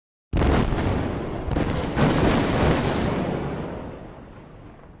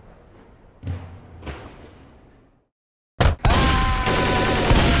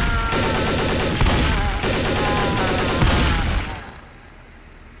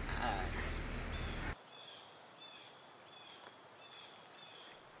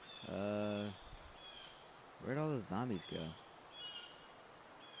those zombies go?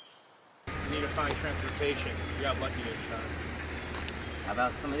 We need to find transportation. We got lucky this time. How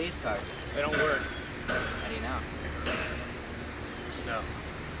about some of these cars? They don't work. How do you know? Snow.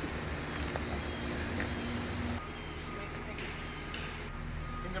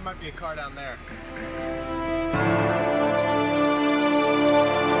 I think there might be a car down there.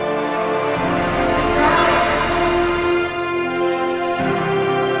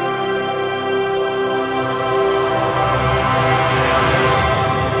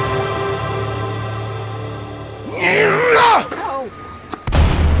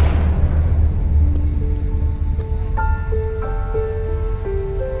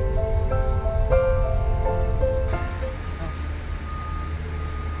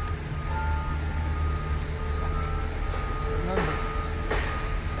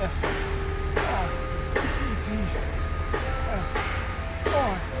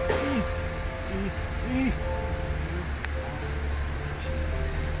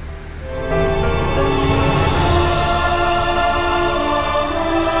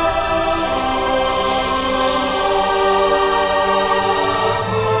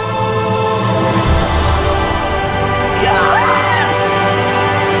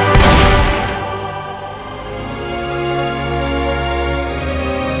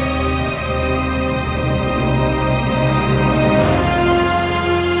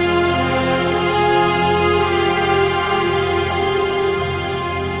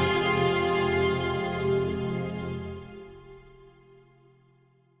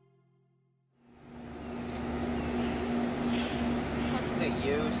 What's the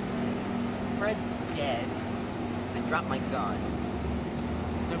use? Fred's dead. I dropped my gun.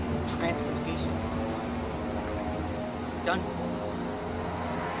 There's no transportation. Done for.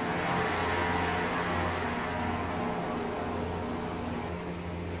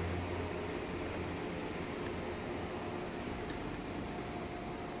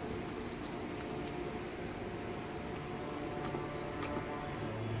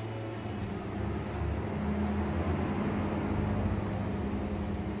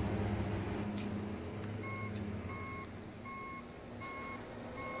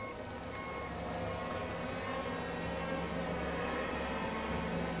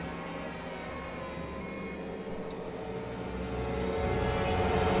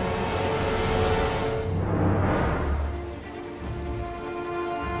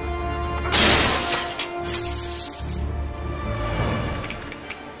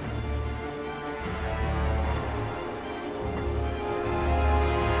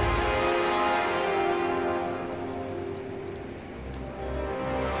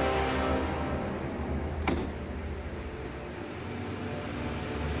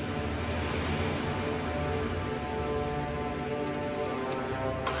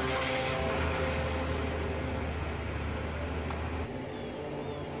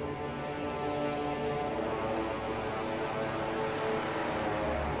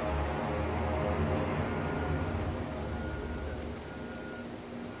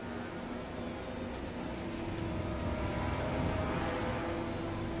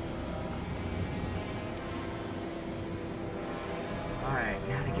 Alright,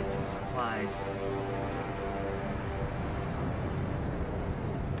 now to get some supplies.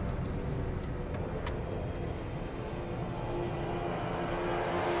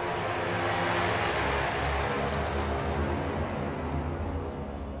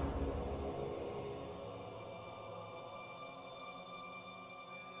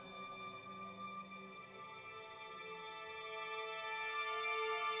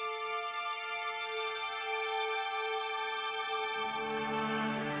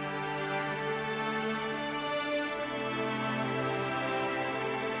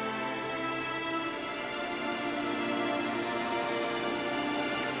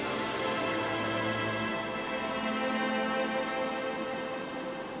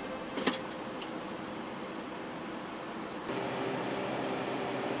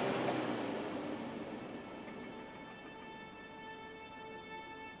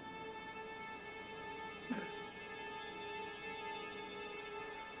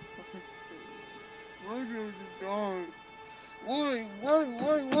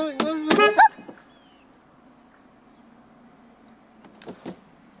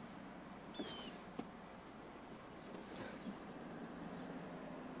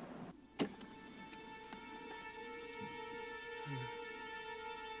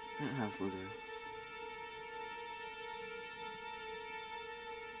 That house will do.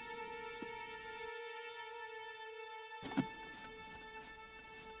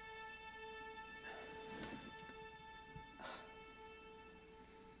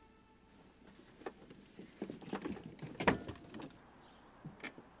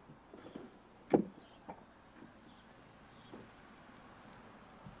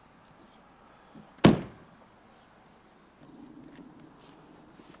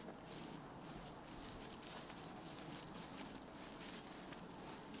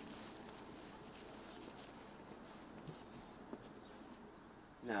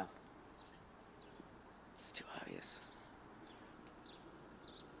 No. It's too obvious.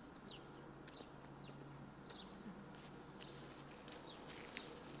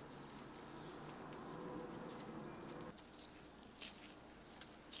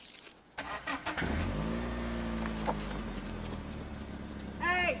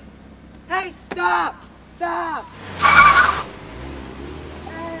 Hey! Hey, stop! Stop! Hey!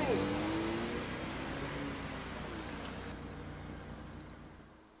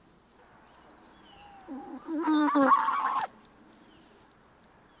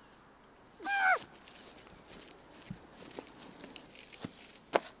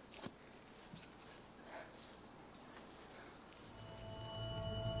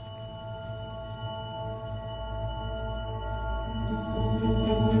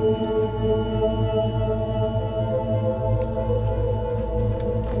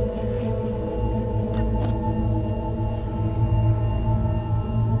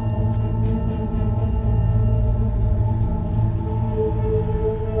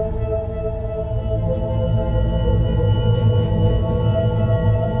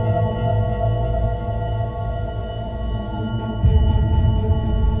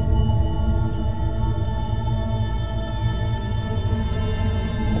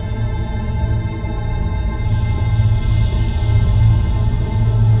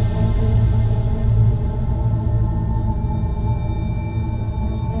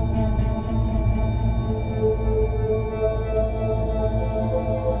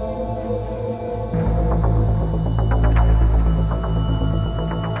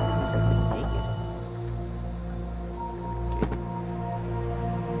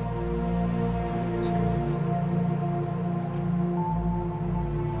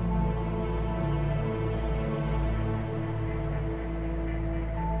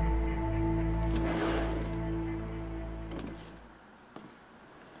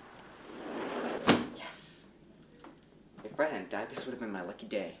 If Fred hadn't died, this would have been my lucky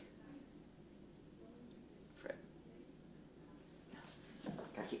day. Fred. No.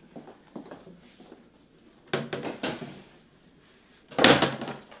 Gotta keep.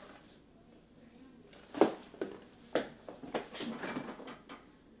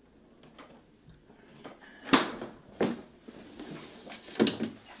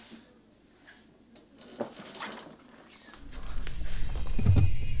 Yes. Reese's Puffs.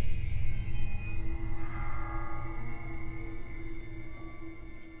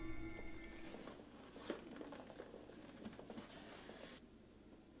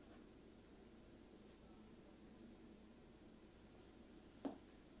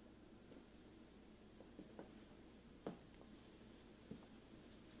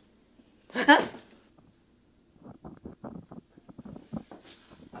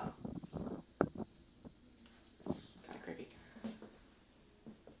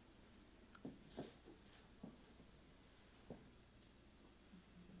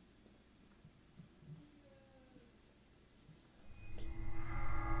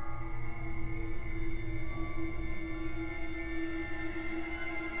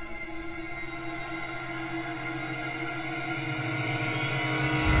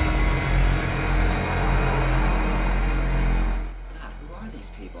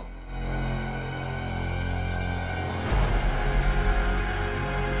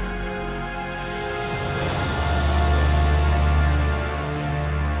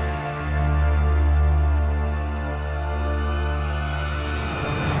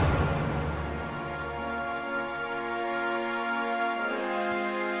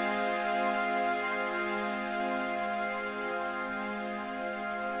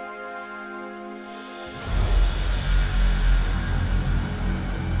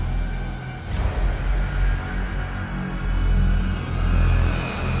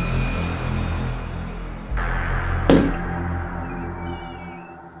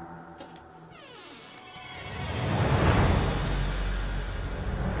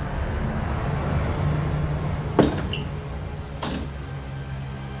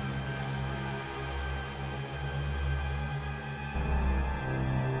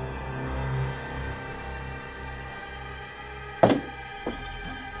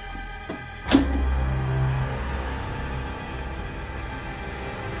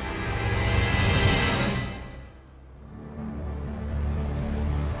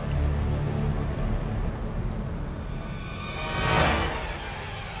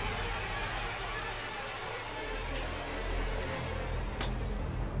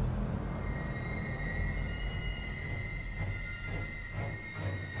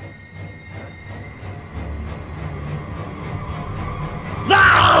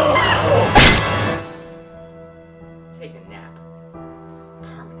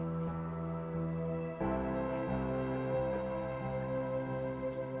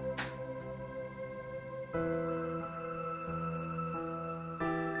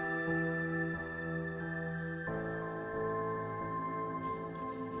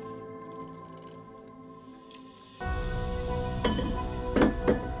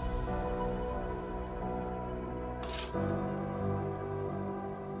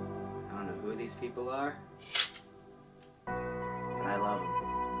 are. But I love them.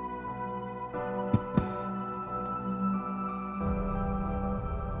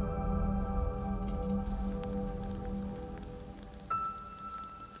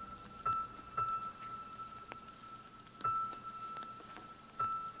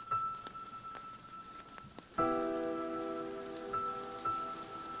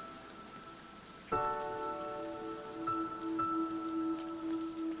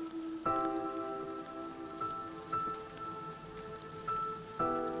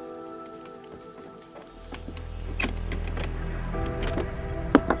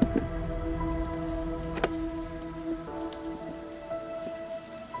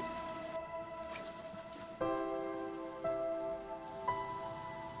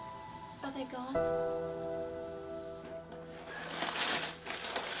 Are they gone?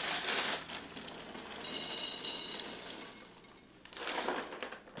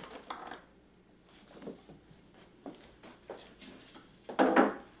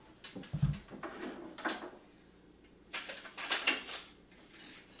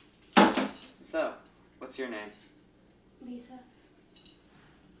 So, what's your name? Lisa.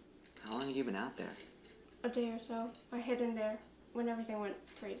 How long have you been out there? A day or so. I hid in there when everything went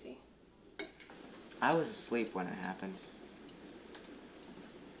crazy. I was asleep when it happened.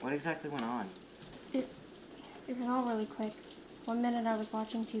 What exactly went on? It was all really quick. One minute I was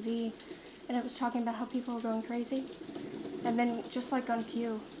watching TV, and it was talking about how people were going crazy. And then, just like on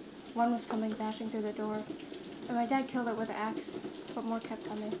cue, one was coming bashing through the door. And my dad killed it with an axe, but more kept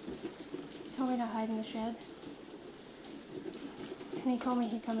coming. He told me to hide in the shed. And he told me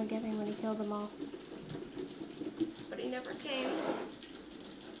he'd come and get me when he killed them all. But he never came.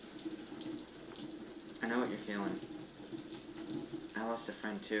 I know what you're feeling. I lost a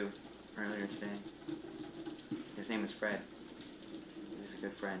friend too, earlier today. His name was Fred. He was a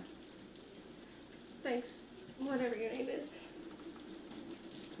good friend. Thanks. Whatever your name is.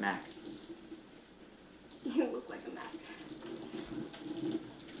 It's Mac. You look like a Mac.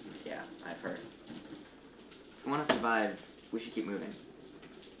 Yeah, I've heard. If we want to survive, we should keep moving.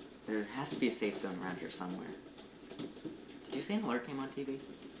 There has to be a safe zone around here somewhere. Did you see an alert came on TV?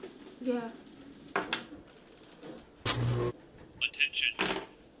 Yeah. Attention.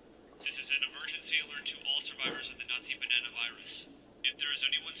 This is an emergency alert to all survivors of the Nazi banana virus. If there is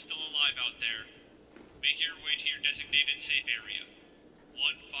anyone still alive out there, make your way to your designated safe area.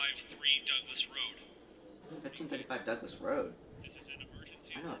 153 Douglas Road. 1535 Douglas Road. This is an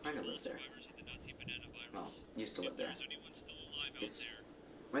emergency I know a alert friend to who all lives there. survivors of the Nazi banana virus. Well, used to live If there there. is anyone still alive out It's there,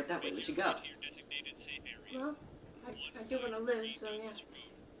 right that way. We make should your go. way to your designated safe area. Well, I do want to live, so yeah.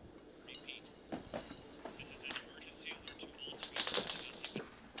 Repeat. This is an emergency alert to all survivors of the Nazi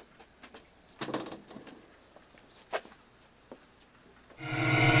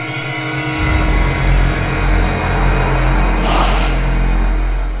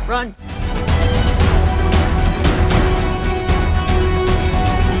Run!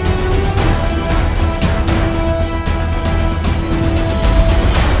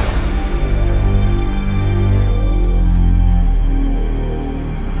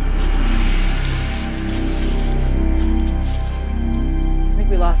 I think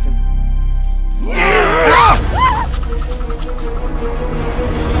we lost him.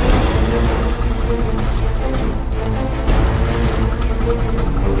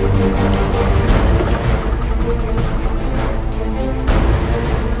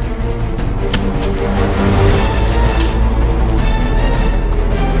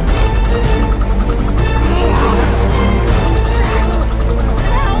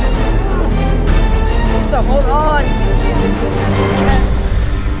 So hold on.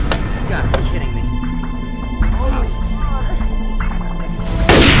 You gotta be kidding me.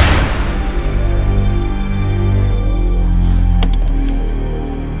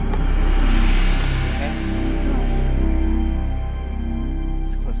 Okay?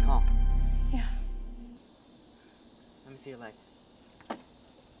 It's a close call. Yeah. Let me see your leg.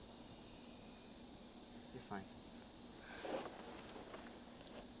 You're fine.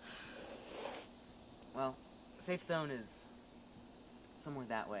 Well, the safe zone is somewhere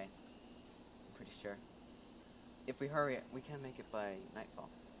that way. I'm pretty sure. If we hurry, we can make it by nightfall.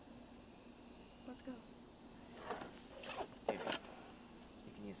 Let's go. Here,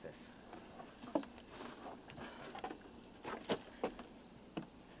 you can use this.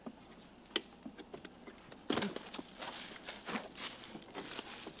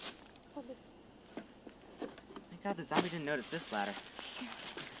 Hold this. Thank God the zombie didn't notice this ladder.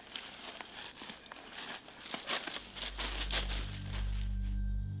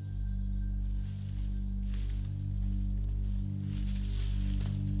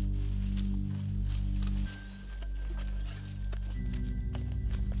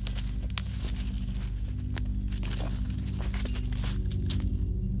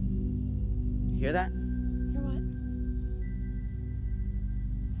 hear that? Hear what?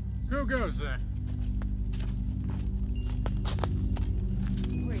 Who goes there?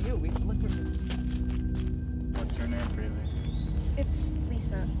 Who are you? We looked for you. What's her name, really? It's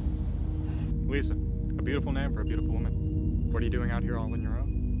Lisa. Lisa. A beautiful name for a beautiful woman. What are you doing out here all on your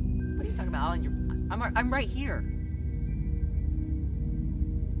own? What are you talking about, Alan? I'm right here.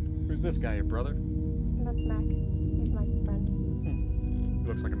 Who's this guy, your brother? That's Mac. He's my friend. He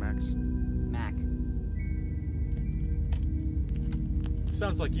looks like a Max. Mac.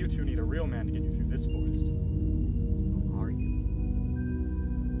 Sounds like you two need a real man to get you through this forest. Who are you?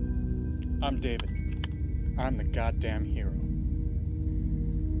 I'm David. I'm the goddamn hero.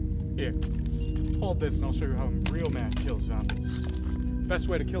 Here, hold this and I'll show you how a real man kills zombies. Best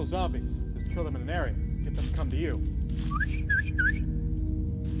way to kill zombies is to kill them in an area. Get them to come to you.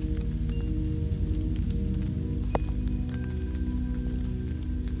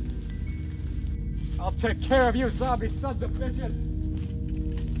 I'll take care of you, zombie sons of bitches!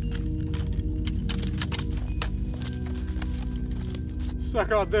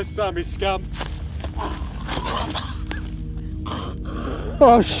 Suck on this, zombie scum!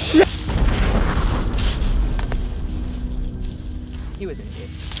 Oh shit! He was an idiot.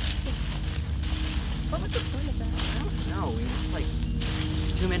 What was the point of that? I don't know. We were like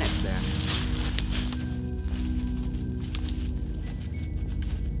 2 minutes there.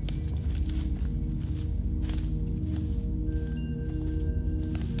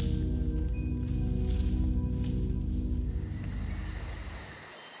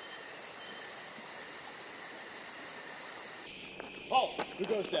 Oh, who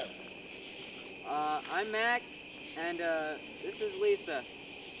goes there? I'm Mac, and this is Lisa.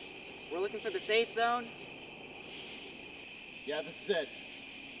 We're looking for the safe zone. Yeah, this is it.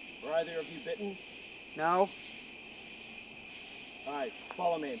 Were either of you bitten? No. Alright,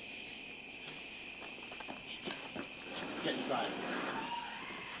 follow me. Get inside.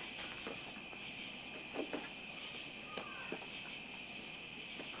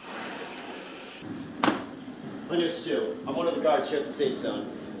 My name's Stu. I'm one of the guards here at the safe zone.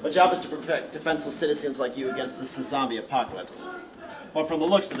 My job is to protect defenseless citizens like you against this zombie apocalypse. But from the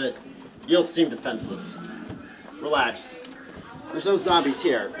looks of it, you don't seem defenseless. Relax. There's no zombies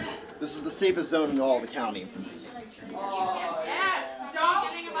here. This is the safest zone in all of the county.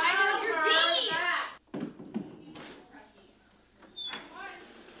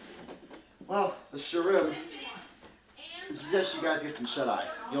 Well, this is your room. I suggest you guys get some shut-eye.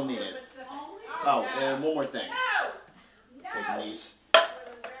 You'll need it. Oh, and one more thing. Taking these.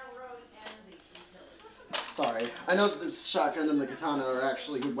 Sorry, I know that this shotgun and the katana are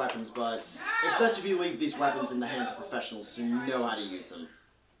actually good weapons, but it's best if you leave these weapons in the hands of professionals who know how to use them.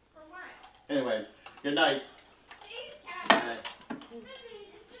 Anyway, good night.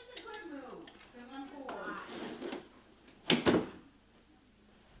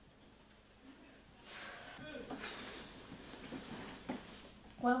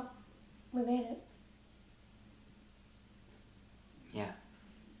 Well, we made it. Yeah,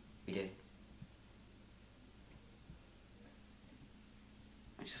 we did.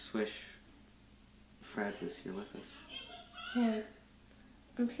 I just wish Fred was here with us. Yeah.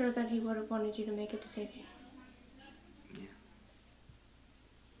 I'm sure that he would have wanted you to make it to safety. Yeah.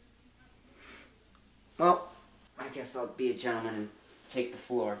 Well, I guess I'll be a gentleman and take the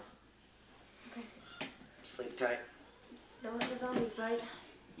floor. Okay. Sleep tight. Don't let the zombies bite.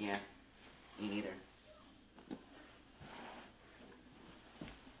 Yeah, me neither.